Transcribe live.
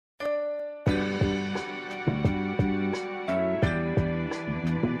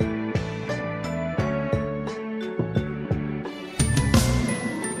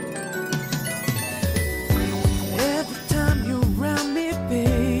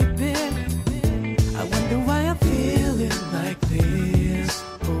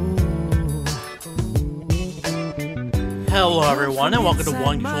Hello, everyone, and welcome to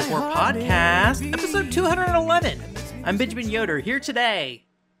One Control 4 Podcast, episode 211. I'm Benjamin Yoder, here today.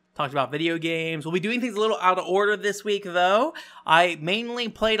 Talked about video games. We'll be doing things a little out of order this week, though. I mainly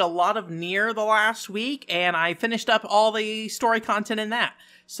played a lot of Nier the last week, and I finished up all the story content in that.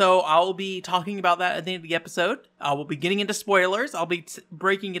 So I'll be talking about that at the end of the episode. We'll be getting into spoilers. I'll be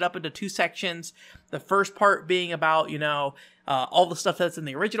breaking it up into two sections. The first part being about, all the stuff that's in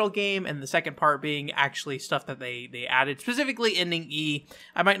the original game, and the second part being actually stuff that they added, specifically ending E.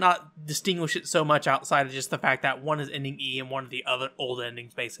 I might not distinguish it so much outside of just the fact that one is ending E and one of the other old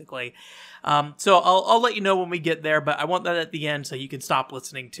endings, basically. So I'll let you know when we get there, but I want that at the end so you can stop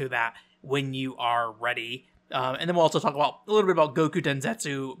listening to that when you are ready. And then we'll also talk about a little bit about Goku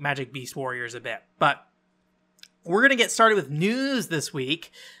Densetsu Magic Beast Warriors a bit. But we're going to get started with news this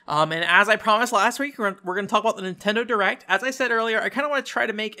week. And as I promised last week, we're going to talk about the Nintendo Direct. As I said earlier, I kind of want to try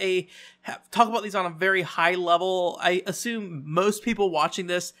to talk about these on a very high level. I assume most people watching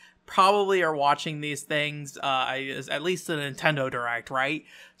this probably are watching these things, at least the Nintendo Direct, right?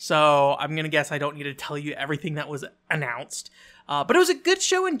 So I'm going to guess I don't need to tell you everything that was announced. But it was a good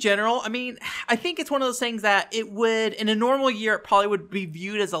show in general. I mean, I think it's one of those things that it would, in a normal year, it probably would be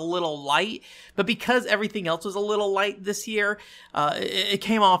viewed as a little light. But because everything else was a little light this year, it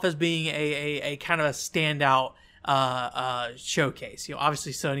came off as being a kind of a standout showcase.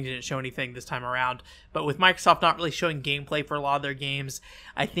 Obviously Sony didn't show anything this time around, but with Microsoft not really showing gameplay for a lot of their games,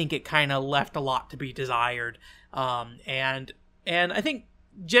 I think it kind of left a lot to be desired. And I think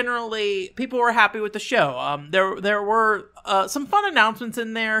generally people were happy with the show. There were some fun announcements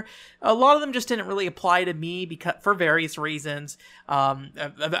in there. A lot of them just didn't really apply to me for various reasons.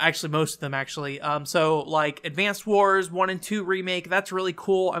 Actually, most of them actually. So like Advanced Wars 1 and 2 remake, that's really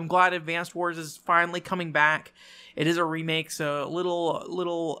cool. I'm glad Advanced Wars is finally coming back. It is a remake, so a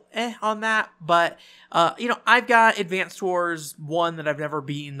little on that. But, I've got Advanced Wars 1 that I've never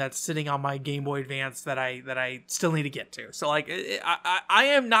beaten that's sitting on my Game Boy Advance that I still need to get to. So, like, I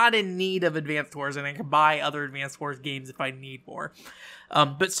am not in need of Advanced Wars, and I can buy other Advanced Wars games if I need more.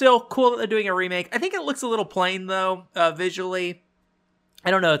 But still, cool that they're doing a remake. I think it looks a little plain, though, visually.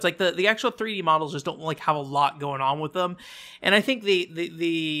 I don't know. It's like the actual 3D models just don't, like, have a lot going on with them. And I think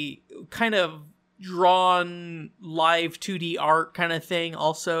the kind of drawn live 2D art kind of thing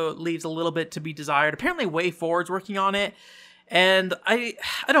also leaves a little bit to be desired. Apparently WayForward's working on it, and I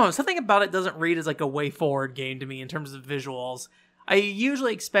don't know, something about it doesn't read as like a WayForward game to me in terms of visuals. I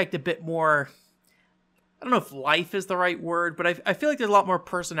usually expect a bit more, I don't know if life is the right word, but I feel like there's a lot more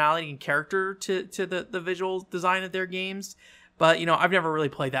personality and character to the visual design of their games. But I've never really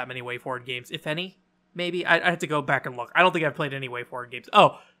played that many WayForward games, if any. Maybe I have to go back and look. I don't think I've played any WayForward games.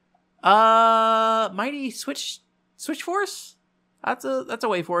 Mighty Switch Force? That's a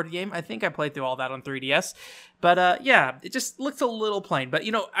WayForward game. I think I played through all that on 3DS. But yeah, it just looks a little plain. But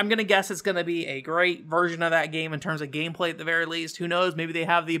I'm gonna guess it's gonna be a great version of that game in terms of gameplay at the very least. Who knows? Maybe they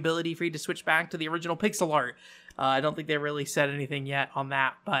have the ability for you to switch back to the original pixel art. I don't think they really said anything yet on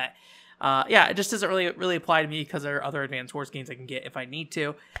that, but yeah, it just doesn't really apply to me because there are other Advanced Wars games I can get if I need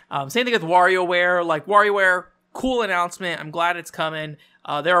to. Same thing with WarioWare. Like WarioWare, cool announcement. I'm glad it's coming.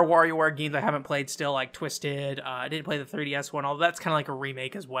 There are WarioWare games I haven't played still, like Twisted. I didn't play the 3DS one, although that's kind of like a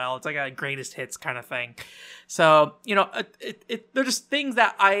remake as well. It's like a greatest hits kind of thing. So, they're just things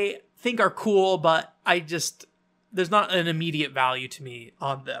that I think are cool, but there's not an immediate value to me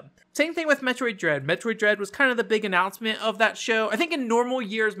on them. Same thing with Metroid Dread. Metroid Dread was kind of the big announcement of that show. I think in normal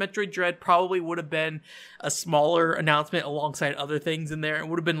years, Metroid Dread probably would have been a smaller announcement alongside other things in there. It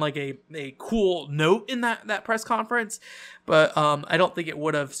would have been like a cool note in that press conference. But I don't think it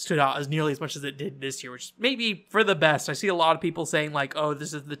would have stood out as nearly as much as it did this year, which may be for the best. I see a lot of people saying like, oh,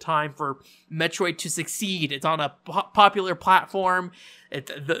 this is the time for Metroid to succeed. It's on a popular platform.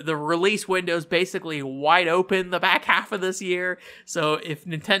 The release window is basically wide open the back half of this year. So if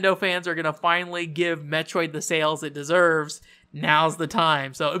Nintendo fans are going to finally give Metroid the sales it deserves, now's the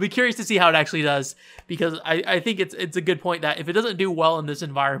time. So I'd be curious to see how it actually does, because I think it's a good point that if it doesn't do well in this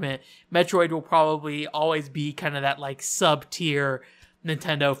environment, Metroid will probably always be kind of that like sub-tier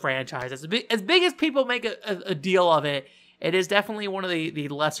Nintendo franchise. As big as people make a deal of it, it is definitely one of the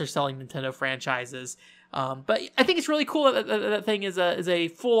lesser selling Nintendo franchises. But I think it's really cool that thing is a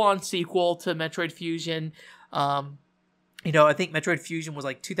full-on sequel to Metroid Fusion. I think Metroid Fusion was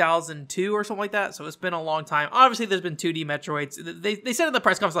like 2002 or something like that, so it's been a long time. Obviously, there's been 2D Metroids. They said in the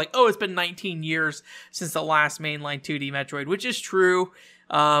press conference, like, oh, it's been 19 years since the last mainline 2D Metroid, which is true.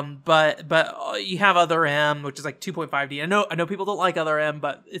 But you have Other M, which is like 2.5D. I know people don't like Other M,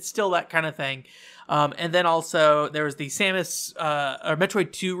 but it's still that kind of thing. And then also there was the Samus or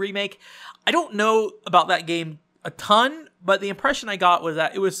Metroid 2 remake. I don't know about that game a ton, but the impression I got was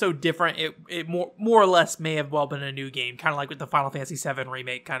that it was so different. It more or less may have well been a new game, kind of like with the Final Fantasy VII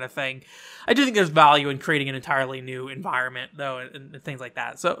remake kind of thing. I do think there's value in creating an entirely new environment though, and things like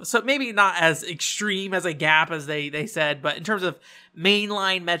that. So maybe not as extreme as a gap as they said, but in terms of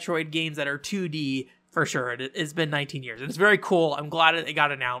mainline Metroid games that are 2D, for sure, it's been 19 years, and it's very cool. I'm glad it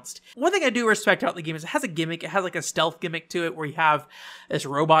got announced. One thing I do respect about the game is it has a gimmick. It has like a stealth gimmick to it, where you have this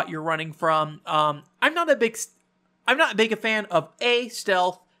robot you're running from. I'm not a big fan of A,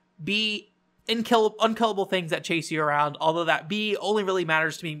 stealth, B, unkillable things that chase you around. Although that B only really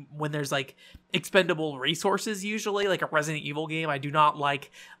matters to me when there's like expendable resources, usually like a Resident Evil game. I do not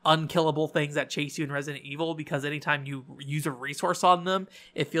like unkillable things that chase you in Resident Evil, because anytime you use a resource on them,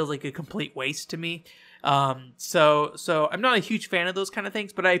 it feels like a complete waste to me. So I'm not a huge fan of those kind of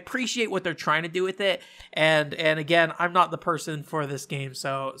things, but I appreciate what they're trying to do with it. And again, I'm not the person for this game.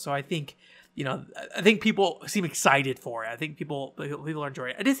 So I think, I think people seem excited for it. I think people are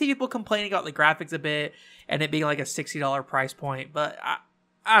enjoying it. I did see people complaining about the graphics a bit and it being like a $60 price point, but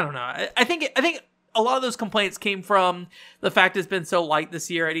I don't know. I think a lot of those complaints came from the fact it's been so light this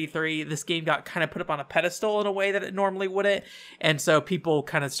year at E3. This game got kind of put up on a pedestal in a way that it normally wouldn't, and so people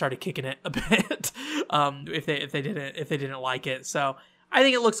kind of started kicking it a bit if they didn't like it. So I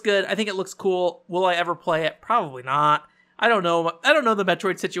think it looks good. I think it looks cool. Will I ever play it? Probably not. I don't know the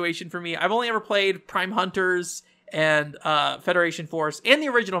Metroid situation for me. I've only ever played Prime Hunters and Federation Force and the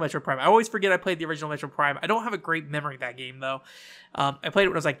original Metroid Prime. I always forget I played the original Metroid Prime. I don't have a great memory of that game though. I played it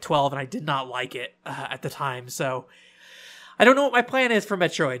when I was like 12 and I did not like it at the time. So I don't know what my plan is for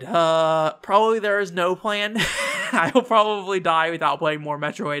Metroid. Probably there is no plan. I will probably die without playing more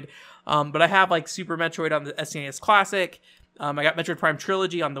Metroid. But I have like Super Metroid on the SNES Classic. I got Metroid Prime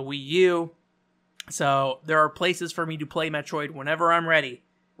Trilogy on the Wii U. So there are places for me to play Metroid whenever I'm ready.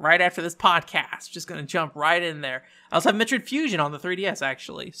 Right after this podcast, just gonna jump right in there. I also have Metroid Fusion on the 3DS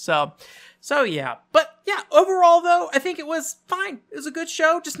actually. So yeah. But yeah, overall though, I think it was fine. It was a good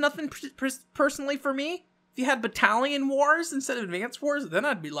show. Just nothing personally for me. If you had Battalion Wars instead of Advance Wars, then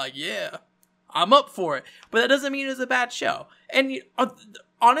I'd be like, yeah, I'm up for it. But that doesn't mean it was a bad show. And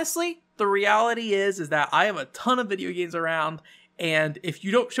honestly, the reality is that I have a ton of video games around, and if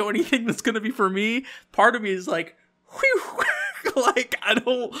you don't show anything that's gonna be for me, part of me is like, whew. Like, I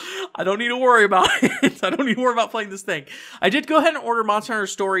don't need to worry about it. I don't need to worry about playing this thing. I did go ahead and order Monster Hunter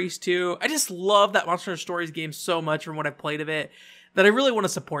Stories 2. I just love that Monster Hunter Stories game so much from what I've played of it, that I really want to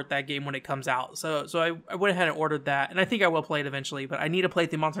support that game when it comes out. So I went ahead and ordered that, and I think I will play it eventually, but I need to play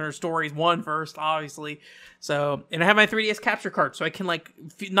the Monster Hunter Stories 1 first, obviously. So, and I have my 3DS capture card, so I can like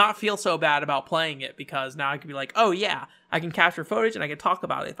not feel so bad about playing it, because now I can be like, oh yeah, I can capture footage and I can talk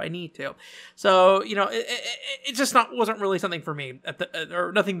about it if I need to. So, it just wasn't really something for me,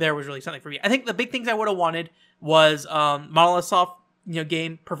 or nothing there was really something for me. I think the big things I would have wanted was Monolith Soft,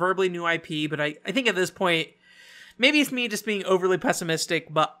 game, preferably new IP, but I think at this point, maybe it's me just being overly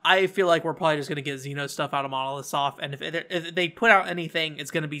pessimistic, but I feel like we're probably just going to get Xeno stuff out of Monolith Soft, and if they put out anything,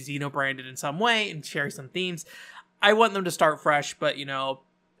 it's going to be Xeno branded in some way and share some themes. I want them to start fresh, but,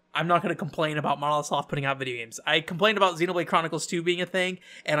 I'm not going to complain about Monolith Soft putting out video games. I complained about Xenoblade Chronicles 2 being a thing,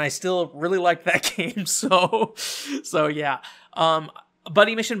 and I still really like that game, so yeah.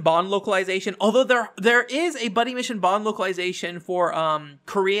 Buddy Mission Bond localization, although there is a Buddy Mission Bond localization for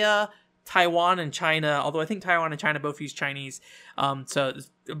Korea, Taiwan, and China, although I think Taiwan and China both use Chinese,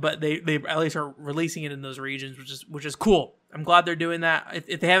 but they at least are releasing it in those regions, which is cool. I'm glad they're doing that,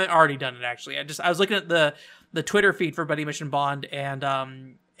 if they haven't already done it, actually. I was looking at the Twitter feed for Buddy Mission Bond,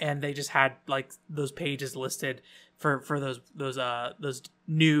 and they just had like those pages listed for those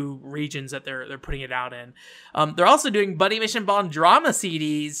new regions that they're putting it out in. They're also doing Buddy Mission Bond drama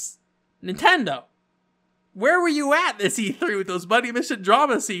CDs. Nintendo, where were you at this E3 with those Buddy Mission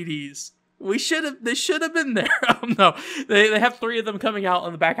drama CDs? They should have been there. No, they have 3 of them coming out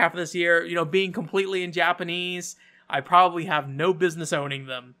in the back half of this year. Being completely in Japanese, I probably have no business owning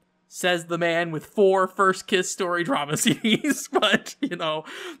them, says the man with 4 First Kiss Story drama CDs. But,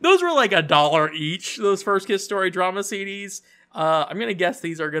 those were like $1 each, those First Kiss Story drama CDs. I'm going to guess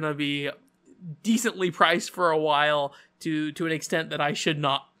these are going to be decently priced for a while to an extent that I should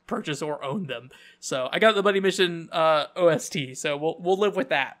not purchase or own them. So I got the Buddy Mission OST, so we'll live with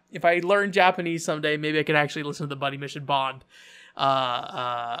that. If I learn Japanese someday, maybe I can actually listen to the Buddy Mission Bond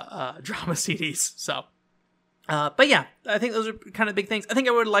drama CDs. So but yeah, I think those are kind of big things. I think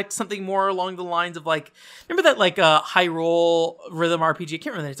I would like something more along the lines of like, remember that like Hyrule rhythm RPG? I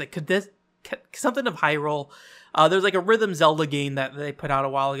can't remember. It's like something of Hyrule. There's like a Rhythm Zelda game that they put out a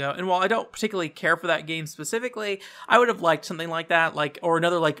while ago, and while I don't particularly care for that game specifically, I would have liked something like that, like, or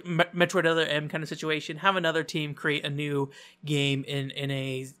another like Metroid Other M kind of situation. Have another team create a new game in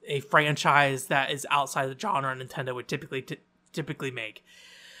a franchise that is outside the genre Nintendo would typically make.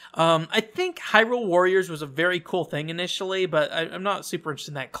 I think Hyrule Warriors was a very cool thing initially, but I'm not super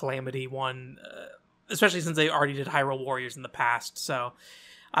interested in that Calamity one, especially since they already did Hyrule Warriors in the past. So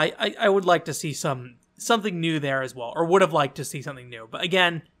I would like to see something new there as well, or would have liked to see something new. But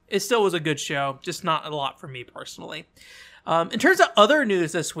again, it still was a good show, just not a lot for me personally. In terms of other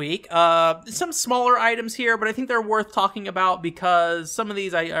news this week, some smaller items here, but I think they're worth talking about because some of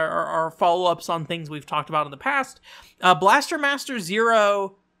these are follow-ups on things we've talked about in the past. Blaster Master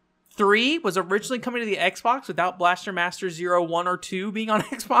Zero 3 was originally coming to the Xbox without Blaster Master Zero 1 or 2 being on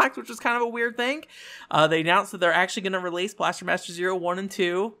Xbox, which was kind of a weird thing. They announced that they're actually going to release Blaster Master Zero 1 and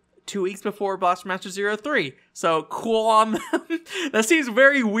 2 2 weeks before Blaster Master Zero 3. So cool on them. That seems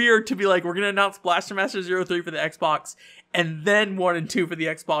very weird to be like, we're going to announce Blaster Master Zero 3 for the Xbox and then 1 and 2 for the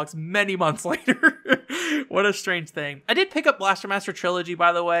Xbox many months later. What a strange thing. I did pick up Blaster Master Trilogy,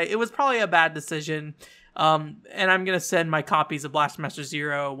 by the way. It was probably a bad decision. And I'm going to send my copies of Blaster Master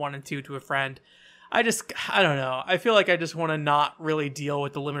Zero 1 and 2 to a friend. I don't know. I feel like I just want to not really deal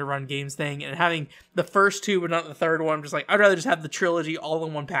with the limited run games thing, and having the first two but not the third one. I'm just like, I'd rather just have the trilogy all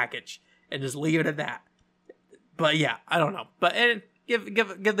in one package and just leave it at that. But yeah, I don't know. But give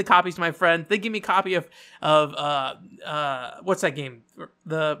the copies to my friend. They give me a copy of what's that game?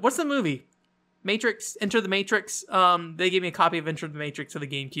 What's the movie? Matrix, Enter the Matrix. They gave me a copy of Enter the Matrix for the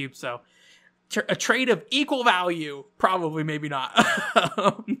GameCube, so a trade of equal value, probably, maybe not.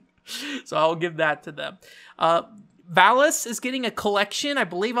 So I'll give that to them. Valis is getting a collection, I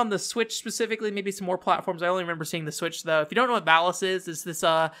believe on the Switch specifically, maybe some more platforms. I only remember seeing the Switch though. If you don't know what Valis is, it's this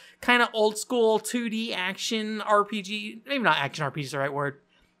kind of old school 2D action RPG. Maybe not action RPG is the right word.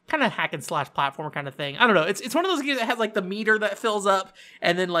 Kind of hack and slash platformer kind of thing. I don't know. It's one of those games that has like the meter that fills up,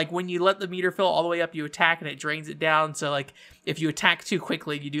 and then like when you let the meter fill all the way up, you attack and it drains it down. So like if you attack too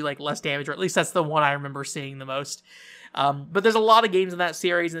quickly, you do like less damage, or at least that's the one I remember seeing the most. But there's a lot of games in that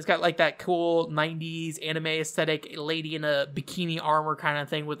series, and it's got like that cool 90s anime aesthetic, lady in a bikini armor kind of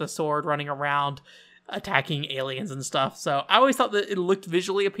thing with a sword running around attacking aliens and stuff. So I always thought that it looked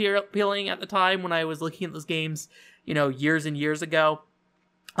visually appealing at the time when I was looking at those games, years and years ago.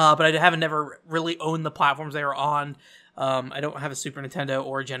 But I haven't never really owned the platforms they were on. I don't have a Super Nintendo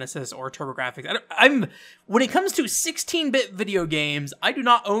or a Genesis or TurboGrafx. When it comes to 16-bit video games, I do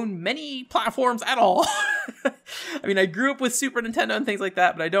not own many platforms at all. I mean, I grew up with Super Nintendo and things like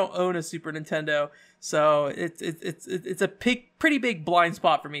that, but I don't own a Super Nintendo. So it's a pretty big blind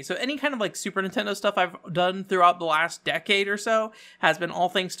spot for me. So any kind of like Super Nintendo stuff I've done throughout the last decade or so has been all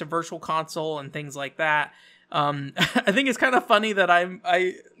thanks to Virtual Console and things like that. I think it's kind of funny that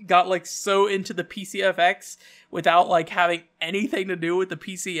I got like so into the PCFX without like having anything to do with the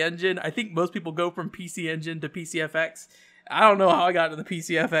PC Engine. I think most people go from PC Engine to PCFX. I don't know how I got to the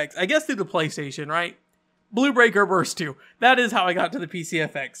PCFX. I guess through the PlayStation, right? Blue Breaker Burst 2. That is how I got to the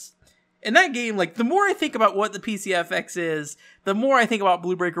PCFX. In that game, like the more I think about what the PCFX is, the more I think about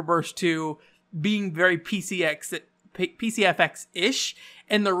Blue Breaker Burst 2 being very PCFX-ish.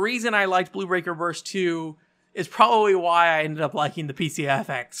 And the reason I liked Blue Breaker Burst 2 is probably why I ended up liking the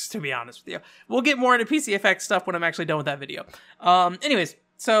PCFX, to be honest with you. We'll get more into PCFX stuff when I'm actually done with that video. Anyways,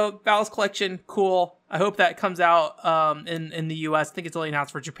 so Valis Collection, cool. I hope that comes out in the US. I think it's only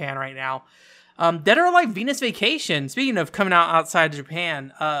announced for Japan right now. Dead or Alive Venus Vacation, speaking of coming out outside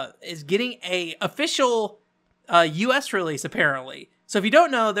Japan, is getting a official US release, apparently. So if you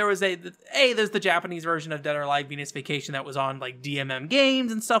don't know, there's the Japanese version of Dead or Alive Venus Vacation that was on like DMM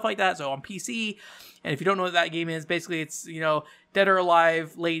Games and stuff like that, so on PC. And if you don't know what that game is, basically it's, Dead or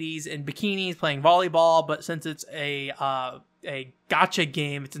Alive ladies in bikinis playing volleyball, but since it's a gacha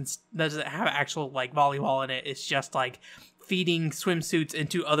game, it doesn't have actual like volleyball in it. It's just like feeding swimsuits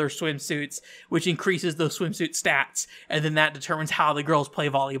into other swimsuits, which increases those swimsuit stats, and then that determines how the girls play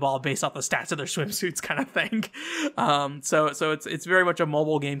volleyball based off the stats of their swimsuits, kind of thing. So it's very much a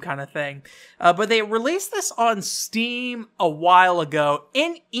mobile game kind of thing. But they released this on Steam a while ago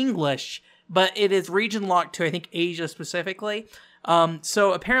in English, but it is region locked to, I think, Asia specifically.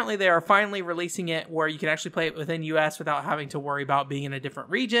 So apparently they are finally releasing it where you can actually play it within US without having to worry about being in a different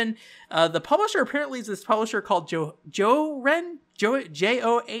region. The publisher apparently is this publisher called Johren,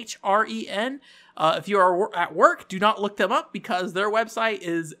 Johren. If you are at work, do not look them up because their website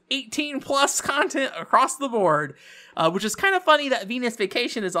is 18 plus content across the board, which is kind of funny that Venus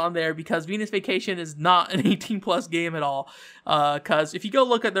Vacation is on there because Venus Vacation is not an 18 plus game at all. Because if you go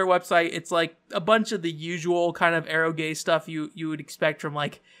look at their website, it's like a bunch of the usual kind of Aerogaze stuff you would expect from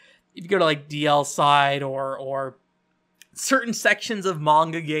like, if you go to like DL side or certain sections of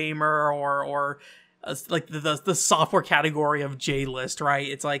Manga Gamer or like the software category of JList, right?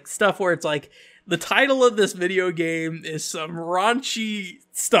 It's like stuff where it's like the title of this video game is some raunchy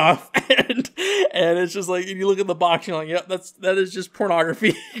stuff, and it's just like, if you look at the box, you're like, yep, that is just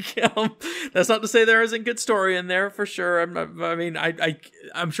pornography. That's not to say there isn't good story in there for sure.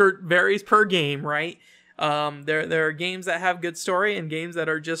 I'm sure it varies per game, right? There are games that have good story and games that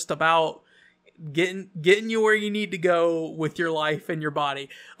are just about getting you where you need to go with your life and your body.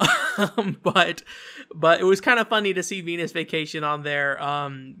 But it was kind of funny to see Venus Vacation on there,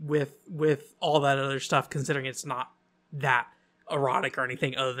 with all that other stuff, considering it's not that erotic or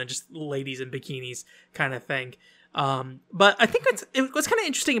anything other than just ladies in bikinis kind of thing. But I think what's kind of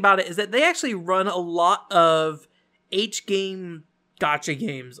interesting about it is that they actually run a lot of H-game gacha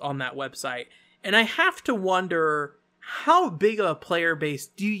games on that website. And I have to wonder, how big of a player base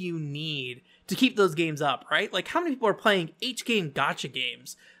do you need to keep those games up, right? Like, how many people are playing H-game gacha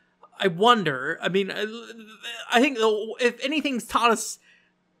games? I wonder. I mean, I think if anything's taught us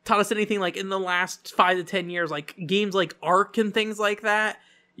anything, like in the last 5 to 10 years, like games like Ark and things like that,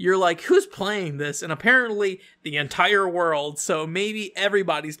 you're like, who's playing this? And apparently the entire world. So maybe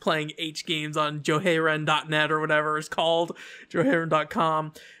everybody's playing H games on joheiren.net or whatever it's called,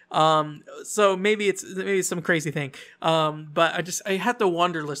 joheiren.com. So maybe it's some crazy thing. But I have to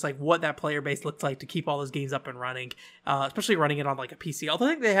wonder just like what that player base looks like to keep all those games up and running, especially running it on like a PC. Although I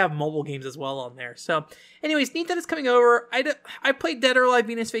think they have mobile games as well on there. So anyways, neat that it's coming over. I played Dead or Alive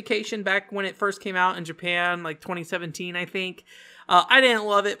Venus Vacation back when it first came out in Japan, like 2017, I think. I didn't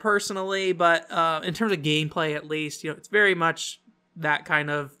love it personally, but, in terms of gameplay, at least, it's very much that kind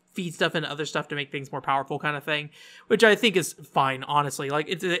of feed stuff into other stuff to make things more powerful kind of thing, which I think is fine, honestly. Like,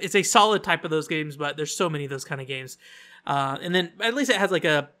 it's a solid type of those games, but there's so many of those kind of games. And then at least it has like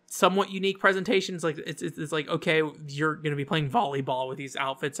a somewhat unique presentation. It's like, it's like, okay, you're going to be playing volleyball with these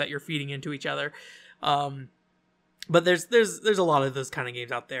outfits that you're feeding into each other. But there's a lot of those kind of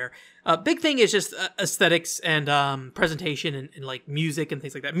games out there. Big thing is just aesthetics and presentation and like music and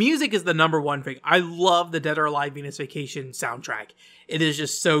things like that. Music is the number one thing. I love the Dead or Alive Venus Vacation soundtrack. It is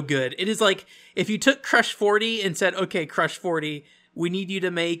just so good. It is like if you took Crush 40 and said, okay, Crush 40, we need you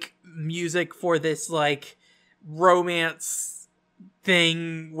to make music for this like romance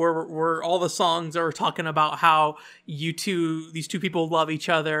thing where all the songs are talking about how these two people love each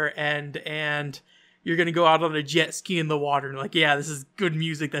other and you're going to go out on a jet ski in the water. And like, yeah, this is good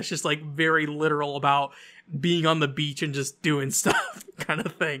music. That's just like very literal about being on the beach and just doing stuff kind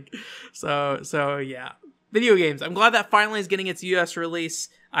of thing. So yeah. Video games. I'm glad that finally is getting its US release.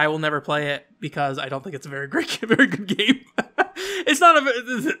 I will never play it because I don't think it's a very good game.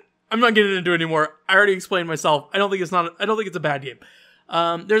 I'm not getting into it anymore. I already explained myself. I don't think it's a bad game.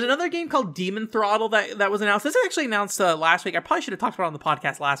 There's another game called Demon Throttle that was announced. This was actually announced last week. I probably should have talked about it on the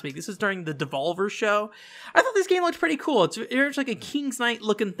podcast last week. This was during the Devolver show. I thought this game looked pretty cool. It's like a King's Knight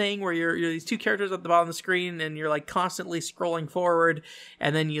looking thing where you're these two characters at the bottom of the screen and you're like constantly scrolling forward,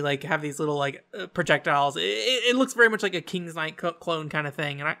 and then you like have these little like projectiles. It looks very much like a King's Knight clone kind of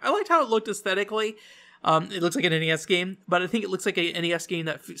thing, and I liked how it looked aesthetically. It looks like an NES game, but I think it looks like an NES game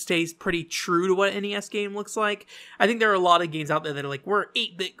that stays pretty true to what an NES game looks like. I think there are a lot of games out there that are like, we're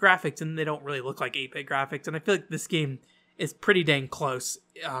 8-bit graphics, and they don't really look like 8-bit graphics, and I feel like this game is pretty dang close.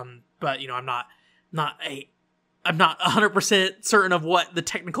 But I'm not 100% certain of what the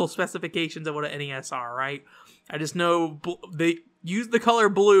technical specifications of what an NES are, right? I just know they use the color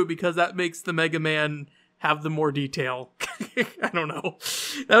blue because that makes the Mega Man have the more detail. I don't know.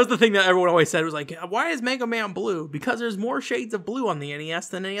 That was the thing that everyone always said was like, why is Mega Man blue? Because there's more shades of blue on the NES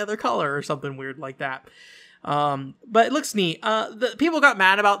than any other color or something weird like that. But it looks neat. The people got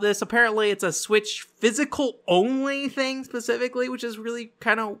mad about this. Apparently it's a Switch physical only thing specifically, which is really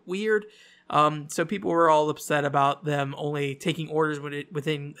kind of weird. So people were all upset about them only taking orders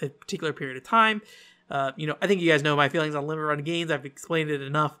within a particular period of time. I think you guys know my feelings on limited run games. I've explained it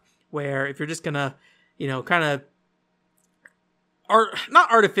enough where if you're just gonna kind of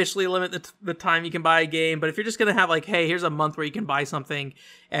not artificially limit the time you can buy a game, but if you're just going to have like, hey, here's a month where you can buy something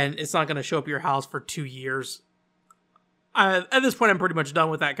and it's not going to show up at your house for 2 years. At this point, I'm pretty much done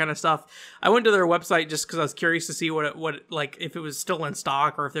with that kind of stuff. I went to their website just because I was curious to see what like if it was still in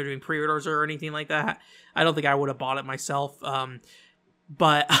stock or if they're doing pre-orders or anything like that. I don't think I would have bought it myself.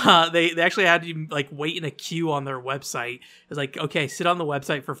 but they actually had to like wait in a queue on their website. It was like, okay, sit on the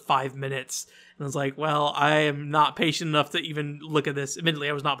website for 5 minutes. And I was like, well, I am not patient enough to even look at this. Admittedly,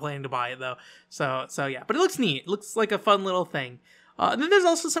 I was not planning to buy it though. So yeah, but it looks neat. It looks like a fun little thing. And then there's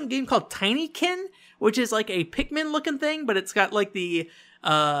also some game called Tinykin, which is like a Pikmin looking thing, but it's got like the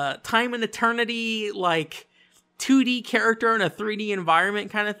time and eternity, like 2D character in a 3D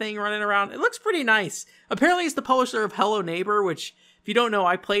environment kind of thing running around. It looks pretty nice. Apparently it's the publisher of Hello Neighbor, which if you don't know,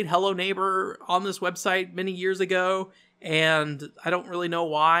 I played Hello Neighbor on this website many years ago, and I don't really know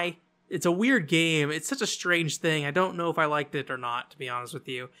why. It's a weird game. It's such a strange thing. I don't know if I liked it or not, to be honest with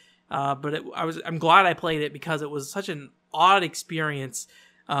you. But I'm glad I played it because it was such an odd experience.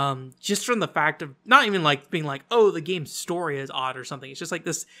 Just from the fact of not even like being like, oh, the game's story is odd or something. It's just like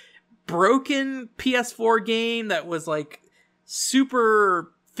this broken PS4 game that was like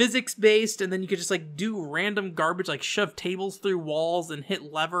super physics based, and then you could just like do random garbage, like shove tables through walls and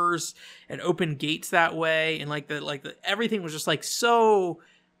hit levers and open gates that way, and like the everything was just like so,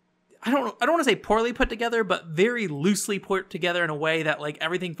 I don't want to say poorly put together, but very loosely put together in a way that like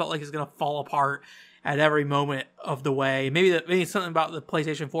everything felt like it's gonna fall apart at every moment of the way. Maybe something about the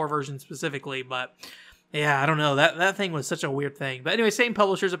PlayStation 4 version specifically, but yeah, I don't know. That thing was such a weird thing. But anyway, same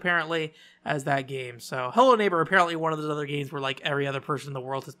publishers apparently as that game. So Hello Neighbor, apparently one of those other games where like every other person in the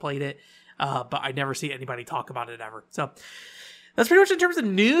world has played it, but I never see anybody talk about it ever. So that's pretty much in terms of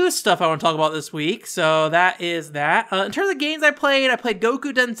news stuff I want to talk about this week. So that is that. In terms of games I played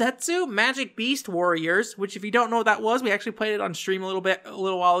Goku Densetsu, Magic Beast Warriors, which if you don't know what that was, we actually played it on stream a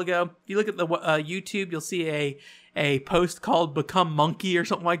little while ago. If you look at the YouTube, you'll see a post called Become Monkey or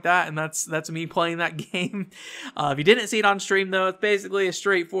something like that, and that's me playing that game. If you didn't see it on stream though, it's basically a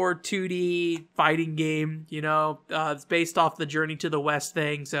straightforward 2D fighting game. You know, it's based off the Journey to the West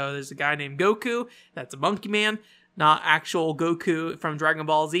thing. So there's a guy named Goku, that's a monkey man, not actual Goku from Dragon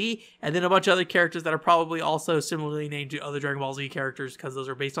Ball Z, and then a bunch of other characters that are probably also similarly named to other Dragon Ball Z characters because those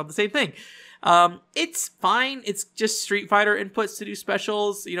are based on the same thing. It's fine. It's just Street Fighter inputs to do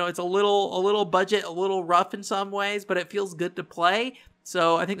specials. You know, it's a little budget, a little rough in some ways, but it feels good to play.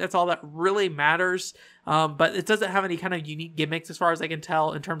 So I think that's all that really matters. But it doesn't have any kind of unique gimmicks as far as I can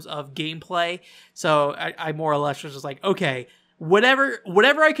tell in terms of gameplay. So I more or less was just like, okay, whatever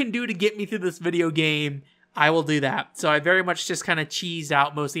I can do to get me through this video game, I will do that. So I very much just kind of cheesed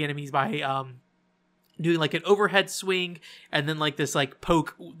out most of the enemies by doing like an overhead swing and then like this like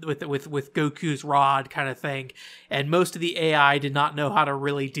poke with Goku's rod kind of thing. And most of the AI did not know how to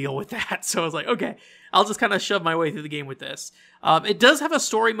really deal with that. So I was like, okay, I'll just kind of shove my way through the game with this. It does have a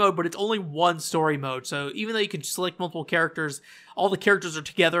story mode, but it's only one story mode. So even though you can select multiple characters, all the characters are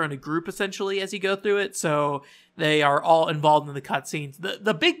together in a group essentially as you go through it. So they are all involved in the cutscenes.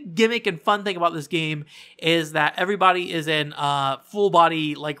 The big gimmick and fun thing about this game is that everybody is in full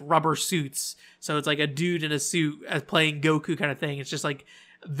body like rubber suits. So it's like a dude in a suit as playing Goku kind of thing. It's just like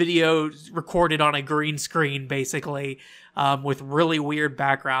video recorded on a green screen basically, with really weird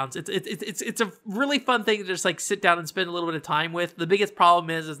backgrounds. It's a really fun thing to just like sit down and spend a little bit of time with. The biggest problem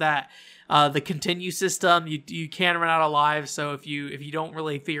is that the continue system, you can run out of lives. So if you don't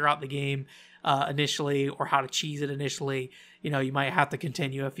really figure out the game initially or how to cheese it initially, you know, you might have to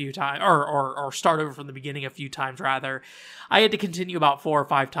continue a few times or start over from the beginning a few times rather. I had to continue about 4 or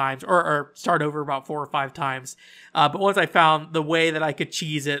 5 times or start over about 4 or 5 times. But once I found the way that I could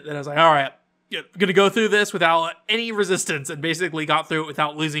cheese it, then I was like, all right, I'm going to go through this without any resistance, and basically got through it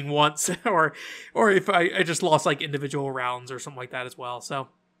without losing once or if I just lost like individual rounds or something like that as well. So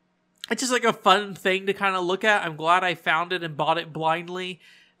it's just like a fun thing to kind of look at. I'm glad I found it and bought it blindly.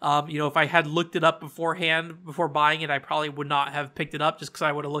 You know, if I had looked it up beforehand, before buying it, I probably would not have picked it up just because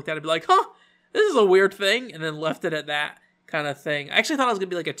I would have looked at it and be like, huh, this is a weird thing, and then left it at that kind of thing. I actually thought it was going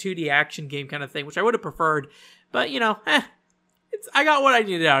to be like a 2D action game kind of thing, which I would have preferred, but you know, I got what I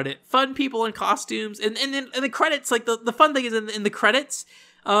needed out of it. Fun people in costumes, and then the credits, like the fun thing is in the credits,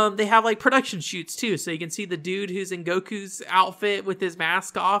 they have like production shoots too, so you can see the dude who's in Goku's outfit with his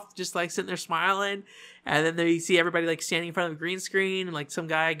mask off, just like sitting there smiling. And then there you see everybody like standing in front of a green screen, and like some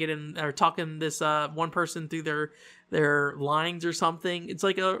guy talking this one person through their lines or something. It's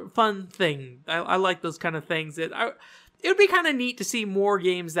like a fun thing. I like those kind of things. It would be kind of neat to see more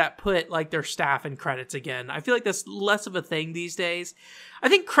games that put like their staff in credits again. I feel like that's less of a thing these days. I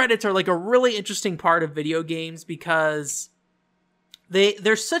think credits are like a really interesting part of video games because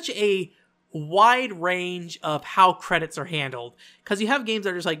there's such a wide range of how credits are handled, because you have games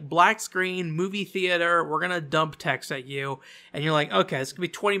that are just like black screen, movie theater, we're gonna dump text at you, and you're like, okay, it's gonna be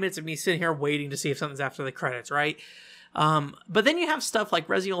 20 minutes of me sitting here waiting to see if something's after the credits, right? But then you have stuff like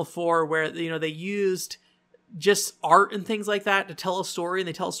Resident Evil 4 where, you know, they used just art and things like that to tell a story, and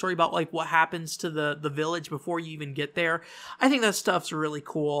they tell a story about like what happens to the village before you even get there. I think that stuff's really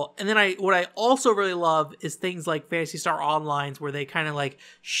cool. And then what I also really love is things like Phantasy Star Online's, where they kind of like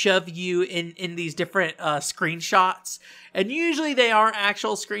shove you in these different screenshots, and usually they aren't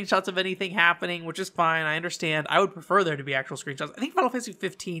actual screenshots of anything happening, which is fine. I understand. I would prefer there to be actual screenshots. I think Final Fantasy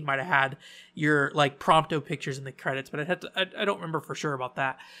 15 might have had your like prompto pictures in the credits, but I don't remember for sure about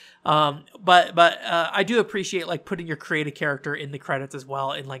that. But I do appreciate like putting your creative character in the credits as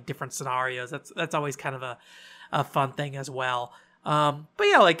well in like different scenarios. That's always kind of a fun thing as well. But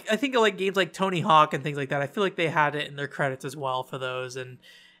yeah, like I think like games like Tony Hawk and things like that, I feel like they had it in their credits as well for those, and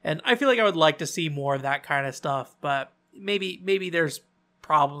I feel like I would like to see more of that kind of stuff, but maybe there's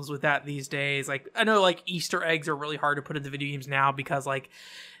problems with that these days. Like I know like Easter eggs are really hard to put into video games now because like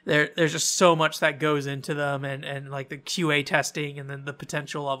there's just so much that goes into them, and like the QA testing, and then the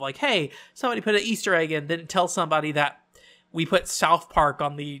potential of like, hey, somebody put an Easter egg in, didn't tell somebody that we put South Park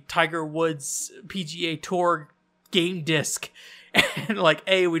on the Tiger Woods PGA Tour game disc, and like,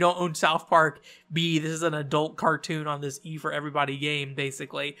 A, we don't own South Park, B, this is an adult cartoon on this E for everybody game,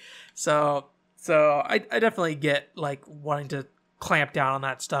 basically. So I definitely get like wanting to clamp down on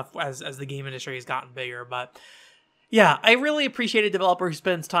that stuff as the game industry has gotten bigger, but yeah, I really appreciate a developer who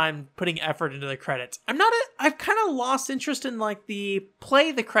spends time putting effort into the credits. I've kind of lost interest in like the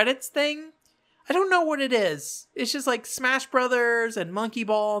play the credits thing. I don't know what it is. It's just like Smash Brothers and Monkey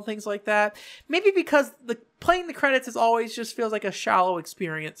Ball and things like that. Maybe because playing the credits is always just feels like a shallow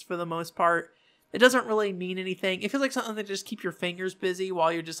experience for the most part. It doesn't really mean anything. It feels like something to just keep your fingers busy while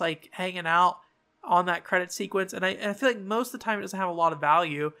you're just like hanging out on that credit sequence. And I feel like most of the time it doesn't have a lot of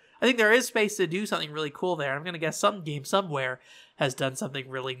value. I think there is space to do something really cool there. I'm going to guess some game somewhere has done something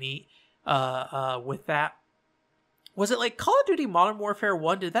really neat with that. Was it like Call of Duty Modern Warfare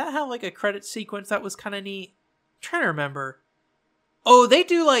 1? Did that have like a credit sequence that was kind of neat? I'm trying to remember. Oh, they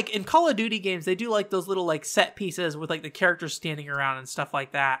do like in Call of Duty games, they do like those little like set pieces with like the characters standing around and stuff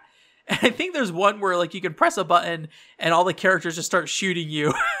like that. And I think there's one where like you can press a button and all the characters just start shooting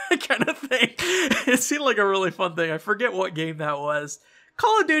you kind of thing. It seemed like a really fun thing. I forget what game that was.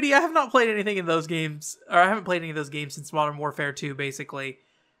 Call of Duty, I have not played anything in those games, or I haven't played any of those games since Modern Warfare 2, basically.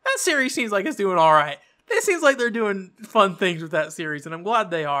 That series seems like it's doing alright. It seems like they're doing fun things with that series, and I'm glad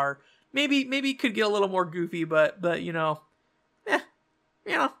they are. Maybe it could get a little more goofy, but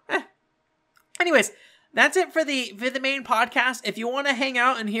Anyways, that's it for the main podcast. If you want to hang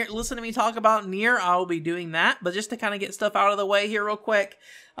out and listen to me talk about Nier, I will be doing that. But just to kind of get stuff out of the way here real quick,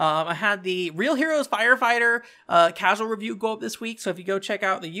 I had the Real Heroes Firefighter casual review go up this week. So if you go check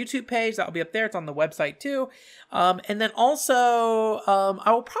out the YouTube page, that will be up there. It's on the website too. And then also,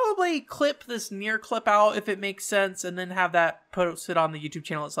 I will probably clip this Nier clip out if it makes sense, and then have that posted on the YouTube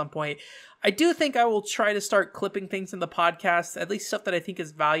channel at some point. I do think I will try to start clipping things in the podcast, at least stuff that I think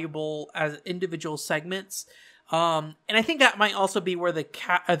is valuable as individual segments. And I think that might also be where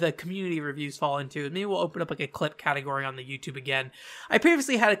the community reviews fall into. Maybe we'll open up like a clip category on the YouTube again. I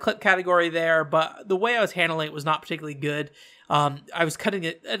previously had a clip category there, but the way I was handling it was not particularly good. I was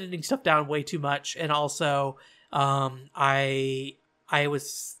editing stuff down way too much, and also I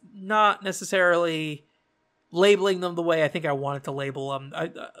was not necessarily labeling them the way I think I wanted to label them.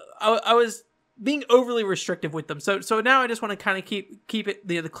 I was being overly restrictive with them. So now I just want to kind of keep it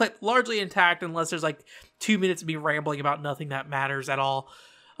the clip largely intact, unless there's like 2 minutes of me rambling about nothing that matters at all.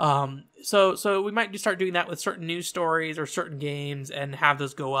 So we might just start doing that with certain news stories or certain games, and have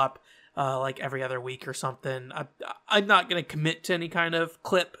those go up like every other week or something. I'm not going to commit to any kind of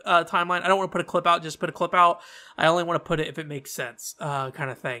clip timeline. I don't want to put a clip out, just put a clip out. I only want to put it if it makes sense, kind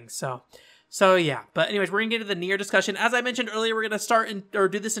of thing. So yeah, but anyways, we're going to get into the Nier discussion. As I mentioned earlier, we're going to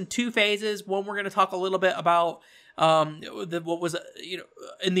do this in two phases. One, we're going to talk a little bit about what was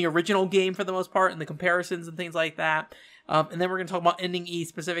in the original game for the most part, and the comparisons and things like that. And then we're going to talk about Ending E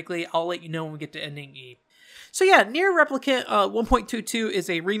specifically. I'll let you know when we get to Ending E. So yeah, Nier Replicant 1.22 is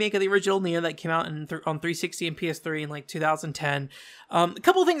a remake of the original Nier that came out on 360 and PS3 in like 2010. A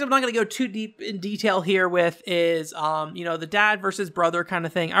couple of things I'm not going to go too deep in detail here with is, the dad versus brother kind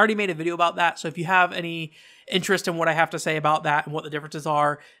of thing. I already made a video about that, so if you have any interest in what I have to say about that and what the differences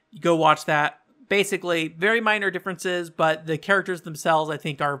are, go watch that. Basically, very minor differences, but the characters themselves, I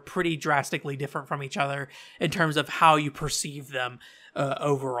think, are pretty drastically different from each other in terms of how you perceive them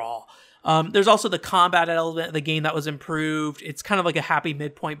overall. There's also the combat element of the game that was improved. It's kind of like a happy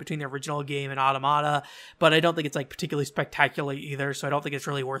midpoint between the original game and Automata, but I don't think it's like particularly spectacular either, so I don't think it's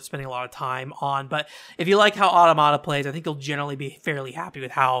really worth spending a lot of time on. But if you like how Automata plays, I think you'll generally be fairly happy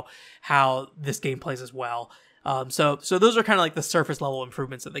with how this game plays as well. So those are kind of like the surface level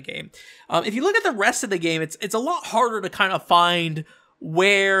improvements of the game. If you look at the rest of the game, it's a lot harder to kind of find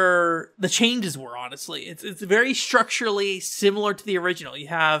where the changes were, honestly. It's very structurally similar to the original. You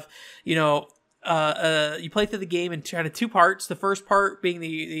have, you play through the game in kind of two parts. The first part being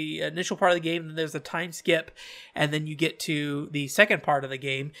the initial part of the game, then there's a time skip, and then you get to the second part of the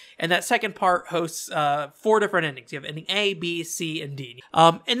game. And that second part hosts 4 different endings. You have ending A, B, C, and D.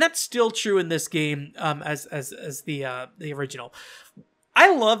 And that's still true in this game as the original.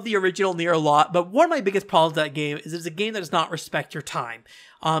 I love the original Nier a lot, but one of my biggest problems with that game is it's a game that does not respect your time.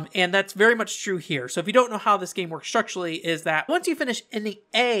 And that's very much true here. So if you don't know how this game works structurally, is that once you finish ending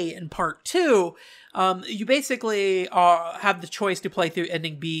A in part 2, you basically have the choice to play through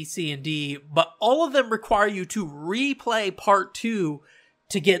ending B, C, and D, but all of them require you to replay part 2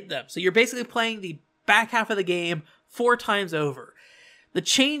 to get them. So you're basically playing the back half of the game 4 times over. The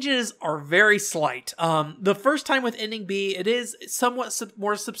changes are very slight. The first time with ending B, it is somewhat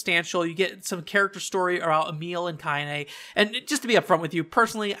more substantial. You get some character story about Emil and Kaine. And just to be upfront with you,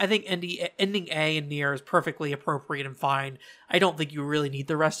 personally, I think ending A in Nier is perfectly appropriate and fine. I don't think you really need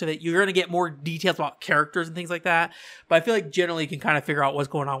the rest of it. You're going to get more details about characters and things like that. But I feel like generally you can kind of figure out what's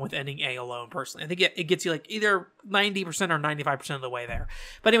going on with ending A alone, personally. I think it gets you like either 90% or 95% of the way there.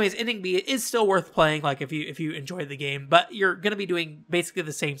 But anyways, ending B is still worth playing, like if you enjoyed the game. But you're going to be doing basically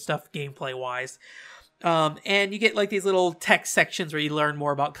the same stuff gameplay-wise. And you get like these little text sections where you learn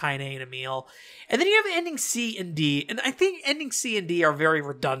more about Kaine and Emil. And then you have ending C and D. And I think ending C and D are very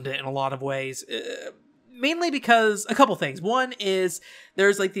redundant in a lot of ways. Mainly because a couple things. One is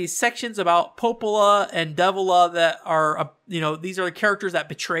there's like these sections about Popola and Devila that are, these are the characters that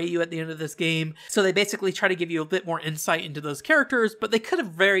betray you at the end of this game. So they basically try to give you a bit more insight into those characters, but they could have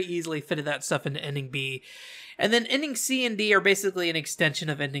very easily fitted that stuff into ending B. And then ending C and D are basically an extension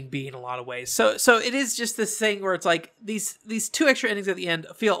of ending B in a lot of ways. So it is just this thing where it's like these 2 extra endings at the end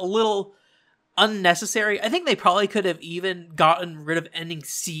feel a little unnecessary. I think they probably could have even gotten rid of ending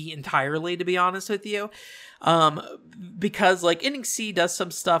C entirely, to be honest with you. Because like ending C does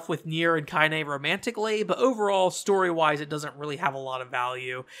some stuff with Nier and Kaine romantically, but overall story-wise it doesn't really have a lot of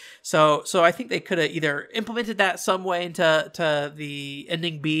value. So I think they could have either implemented that some way into the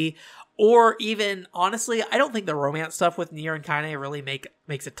ending B, or even, honestly, I don't think the romance stuff with Nier and Kaine really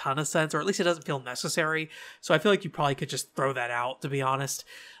makes a ton of sense, or at least it doesn't feel necessary. So I feel like you probably could just throw that out, to be honest.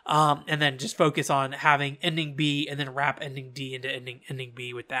 And then just focus on having ending B and then wrap ending D into ending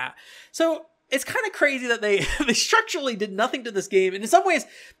B with that. So it's kind of crazy that they structurally did nothing to this game, and in some ways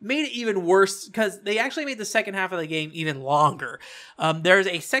made it even worse because they actually made the second half of the game even longer. There's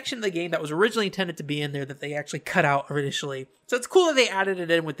a section of the game that was originally intended to be in there that they actually cut out initially. So it's cool that they added it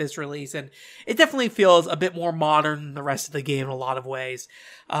in with this release, and it definitely feels a bit more modern than the rest of the game in a lot of ways.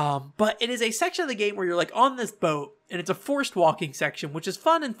 But it is a section of the game where you're like on this boat, and it's a forced walking section, which is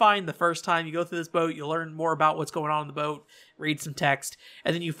fun and fine the first time you go through this boat. You learn more about what's going on in the boat, read some text,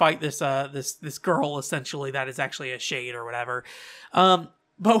 and then you fight this girl, essentially, that is actually a shade or whatever.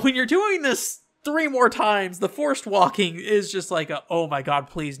 But when you're doing this 3 more times, the forced walking is just like a, oh my god,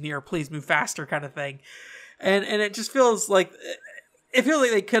 please, Nier, please move faster kind of thing. And it just feels like,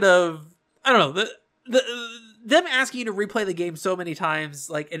 they could have, I don't know, them asking you to replay the game so many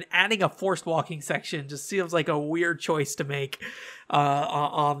times, like, and adding a forced walking section just seems like a weird choice to make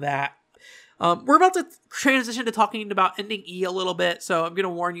on that. We're about to transition to talking about ending E a little bit, so I'm going to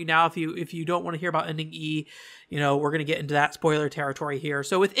warn you now, if you don't want to hear about ending E, we're going to get into that spoiler territory here.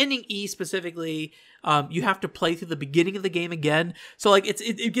 So with ending E specifically, you have to play through the beginning of the game again. So like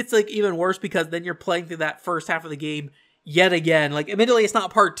it gets like even worse because then you're playing through that first half of the game yet again. Like admittedly, it's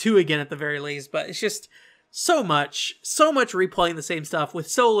not part 2 again at the very least, but it's just so much replaying the same stuff with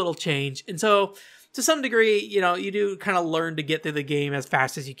so little change. And so to some degree, you do kind of learn to get through the game as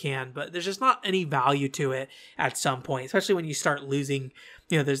fast as you can, but there's just not any value to it at some point, especially when you start losing,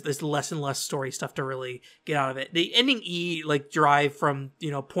 there's less and less story stuff to really get out of it. The ending E, like, drive from,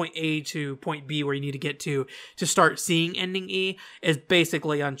 point A to point B where you need to get to start seeing ending E is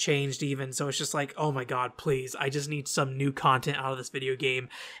basically unchanged even. So it's just like, oh my god, please, I just need some new content out of this video game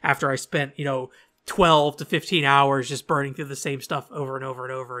after I spent, 12 to 15 hours just burning through the same stuff over and over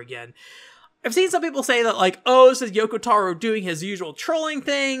and over again. I've seen some people say that, like, oh, this is Yoko Taro doing his usual trolling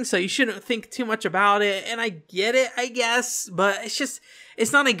thing, so you shouldn't think too much about it, and I get it, I guess, but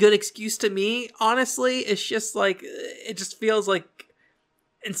it's not a good excuse to me, honestly. It's just, like, it just feels like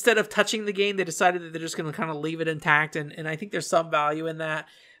instead of touching the game, they decided that they're just going to kind of leave it intact, and I think there's some value in that,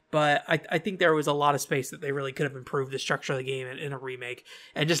 but I think there was a lot of space that they really could have improved the structure of the game in a remake,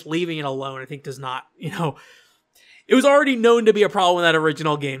 and just leaving it alone, I think, does not, it was already known to be a problem in that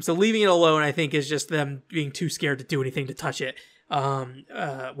original game. So leaving it alone, I think, is just them being too scared to do anything to touch it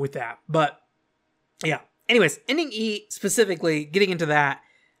with that. But yeah. Anyways, Ending E specifically, getting into that,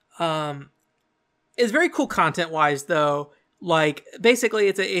 is very cool content-wise, though. Like, basically,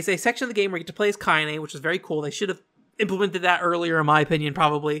 it's a section of the game where you get to play as Kaine, which is very cool. They should have implemented that earlier, in my opinion,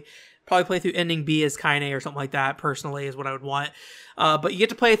 probably play through Ending B as Kaine or something like that, personally, is what I would want. But you get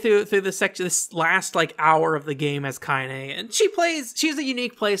to play through this section, this last, like, hour of the game as Kaine. And she has a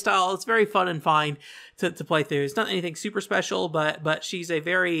unique play style. It's very fun and fine to play through. It's not anything super special, but she's a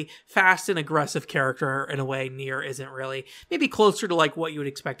very fast and aggressive character in a way Nier isn't really. Maybe closer to, like, what you would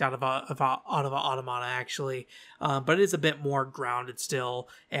expect out of a Automata, actually. But it is a bit more grounded still,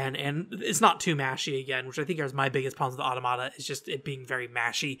 and it's not too mashy again, which I think is my biggest problem with the Automata, is just it being very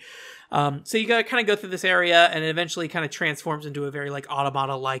mashy. So you gotta kind of go through this area, and it eventually kind of transforms into a very, like,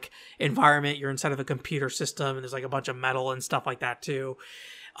 Automata-like environment. You're inside of a computer system, and there's, like, a bunch of metal and stuff like that too.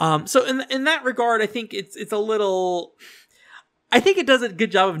 So in that regard, I think it's a little. I think it does a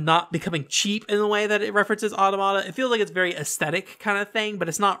good job of not becoming cheap in the way that it references Automata. It feels like it's very aesthetic kind of thing, but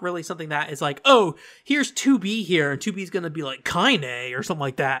it's not really something that is like, oh, here's 2B here, and 2B is going to be like Kaine or something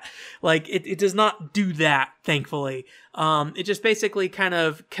like that. Like, it does not do that, thankfully. It just basically kind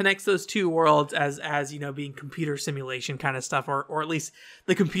of connects those two worlds as you know, being computer simulation kind of stuff, or at least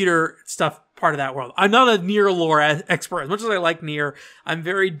the computer stuff part of that world. I'm not a Nier lore expert. As much as I like Nier, I'm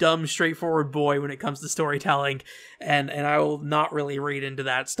very dumb, straightforward boy when it comes to storytelling, and I will not really read into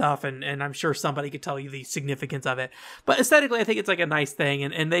that stuff, and I'm sure somebody could tell you the significance of it. But aesthetically, I think it's like a nice thing,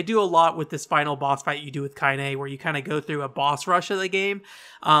 and they do a lot with this final boss fight you do with Kaine, where you kind of go through a boss rush of the game,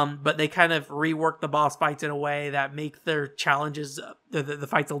 but they kind of rework the boss fights in a way that make their challenges, the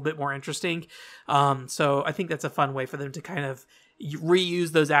fights, a little bit more interesting. So I think that's a fun way for them to kind of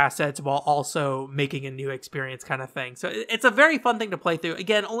reuse those assets while also making a new experience kind of thing. So it's a very fun thing to play through.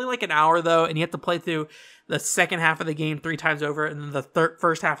 Again, only like an hour though, and you have to play through the second half of the game 3 times over, and then the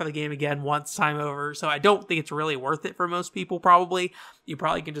first half of the game again once time over. So I don't think it's really worth it for most people. Probably you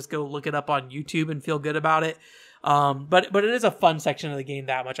probably can just go look it up on YouTube and feel good about it. But it is a fun section of the game,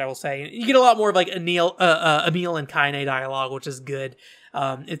 that much I will say. You get a lot more of like Emil and Kaine dialogue, which is good.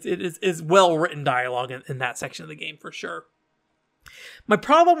 It is well written dialogue in that section of the game for sure. My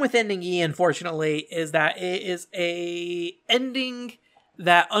problem with Ending E, unfortunately, is that it is a ending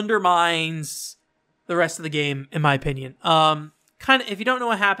that undermines the rest of the game, in my opinion. Kind of, if you don't know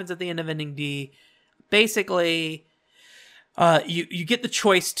what happens at the end of Ending D, basically, you get the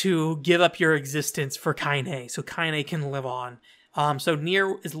choice to give up your existence for Kaine, so Kaine can live on. So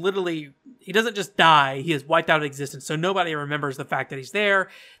Nier is literally, he doesn't just die, he is wiped out of existence, so nobody remembers the fact that he's there.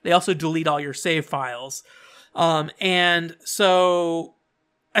 They also delete all your save files. And so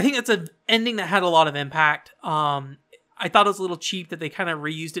I think that's an ending that had a lot of impact. I thought it was a little cheap that they kind of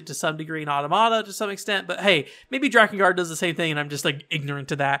reused it to some degree in Automata to some extent, but hey, maybe Drakengard does the same thing and I'm just like ignorant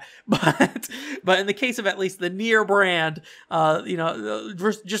to that. But in the case of at least the Nier brand,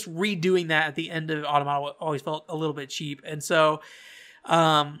 just redoing that at the end of Automata always felt a little bit cheap. And so,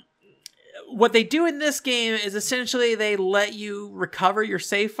 what they do in this game is essentially they let you recover your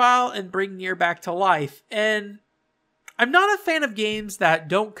save file and bring Nier back to life. And I'm not a fan of games that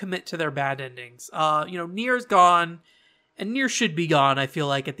don't commit to their bad endings. Nier's gone, and Nier should be gone, I feel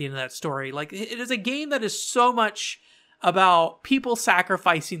like, at the end of that story. Like, it is a game that is so much about people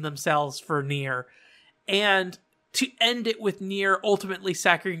sacrificing themselves for Nier, and to end it with Nier ultimately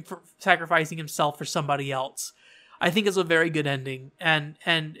sacrificing himself for somebody else, I think is a very good ending. And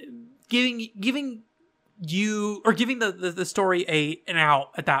giving you, or giving the story an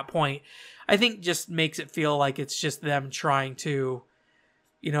out at that point, I think just makes it feel like it's just them trying to,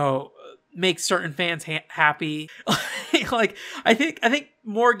 make certain fans happy. Like, I think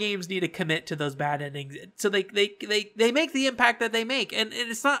more games need to commit to those bad endings, so they make the impact that they make, and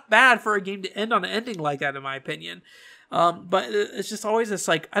it's not bad for a game to end on an ending like that, in my opinion. But it's just always this,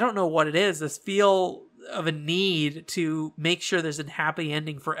 like, I don't know what it is, this feel of a need to make sure there's a happy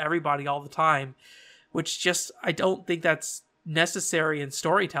ending for everybody all the time, which just, I don't think that's necessary in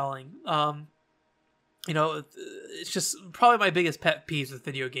storytelling. It's just probably my biggest pet peeve with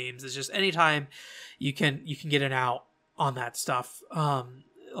video games is just anytime you can get an out on that stuff.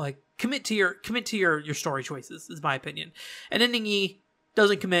 Like, commit to your story choices is my opinion. And Ending E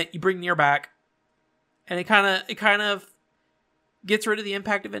doesn't commit. You bring Nier back, and it kind of gets rid of the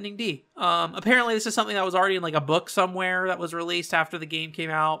impact of ending D. Apparently this is something that was already in like a book somewhere that was released after the game came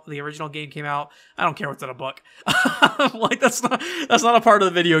out. The original game came out. I don't care what's in a book. Like that's not a part of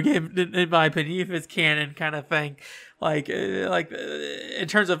the video game in my opinion, if it's canon kind of thing. Like in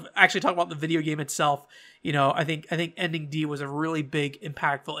terms of actually talking about the video game itself, you know, I think ending D was a really big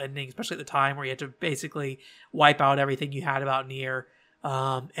impactful ending, especially at the time where you had to basically wipe out everything you had about Nier.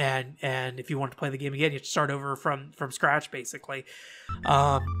 And if you want to play the game again, you have to start over from scratch basically.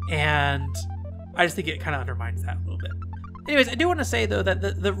 And I just think it kind of undermines that a little bit. Anyways, I do want to say though that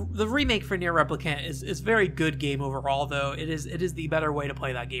the remake for Nier Replicant is very good game overall. Though it is the better way to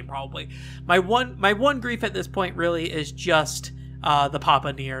play that game probably. My one grief at this point really is just the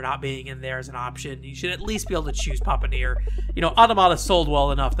Papa Nier not being in there as an option. You should at least be able to choose Papa Nier. You know, Automata sold well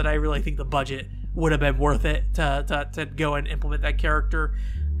enough that I really think the budget would have been worth it to go and implement that character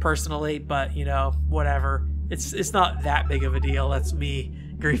personally, but you know, whatever. It's not that big of a deal. That's me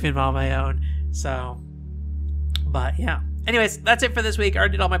griefing on my own. So, but yeah. Anyways, that's it for this week. I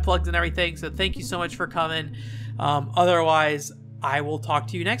already did all my plugs and everything, so thank you so much for coming. Otherwise, I will talk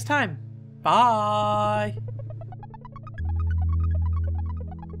to you next time. Bye.